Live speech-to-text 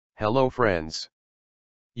Hello friends.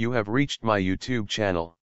 You have reached my YouTube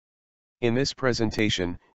channel. In this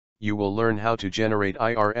presentation, you will learn how to generate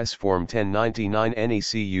IRS Form 1099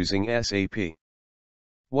 NEC using SAP.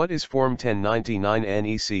 What is Form 1099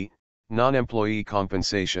 NEC? Non-employee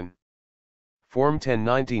compensation. Form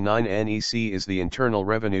 1099 NEC is the Internal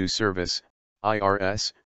Revenue Service,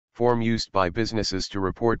 IRS, form used by businesses to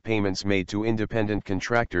report payments made to independent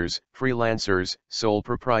contractors, freelancers, sole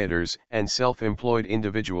proprietors, and self-employed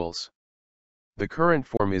individuals. The current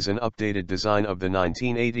form is an updated design of the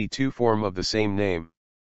 1982 form of the same name.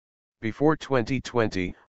 Before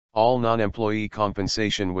 2020, all non-employee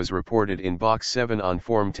compensation was reported in Box 7 on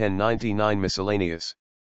Form 1099 Miscellaneous.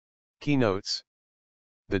 Keynotes.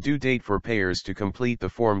 The due date for payers to complete the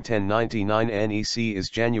Form 1099 NEC is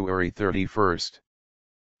January 31st.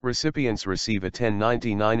 Recipients receive a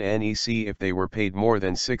 1099 NEC if they were paid more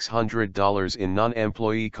than $600 in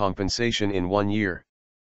non-employee compensation in 1 year.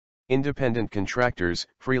 Independent contractors,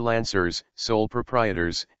 freelancers, sole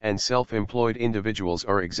proprietors, and self-employed individuals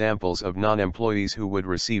are examples of non-employees who would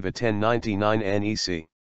receive a 1099 NEC.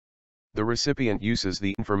 The recipient uses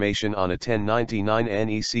the information on a 1099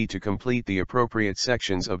 NEC to complete the appropriate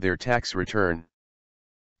sections of their tax return.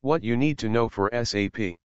 What you need to know for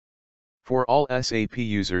SAP. For all SAP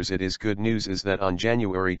users, it is good news is that on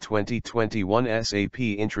January 2021 SAP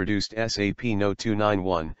introduced SAP No.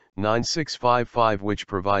 291-9655, which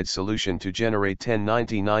provides solution to generate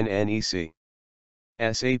 1099 NEC.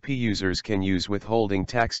 SAP users can use withholding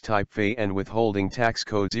tax type FA and withholding tax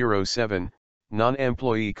code 07,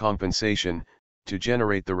 non-employee compensation, to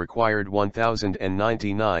generate the required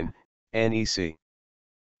 1099 NEC.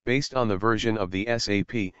 Based on the version of the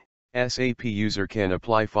SAP user can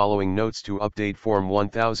apply following notes to update Form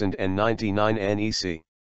 1099 NEC.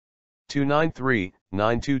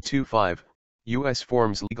 293-9225, U.S.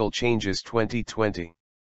 Forms Legal Changes 2020.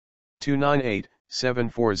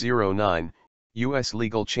 298-7409, U.S.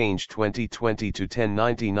 Legal Change 2020 to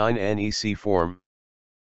 1099 NEC Form.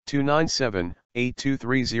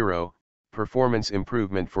 297-8230, Performance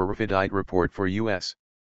Improvement for RFIDYWT Report for U.S.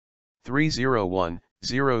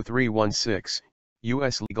 301-0316,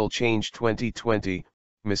 U.S. Legal Change 2020,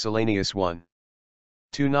 Miscellaneous 1.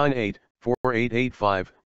 298-4885,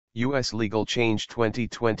 U.S. Legal Change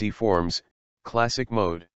 2020 Forms, Classic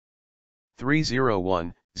Mode.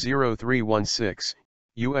 301-0316,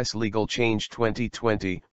 U.S. Legal Change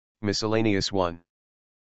 2020, Miscellaneous 1.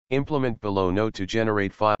 Implement below note to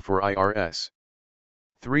generate file for IRS.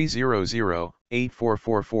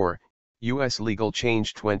 300-8444, U.S. Legal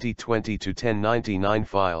Change 2020 to 1099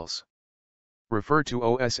 files. Refer to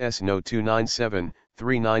OSS Note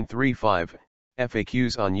 297-3935,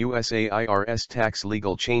 FAQs on USA IRS Tax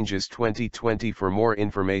Legal Changes 2020 for more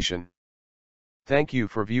information. Thank you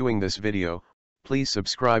for viewing this video. Please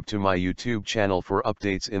subscribe to my YouTube channel for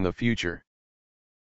updates in the future.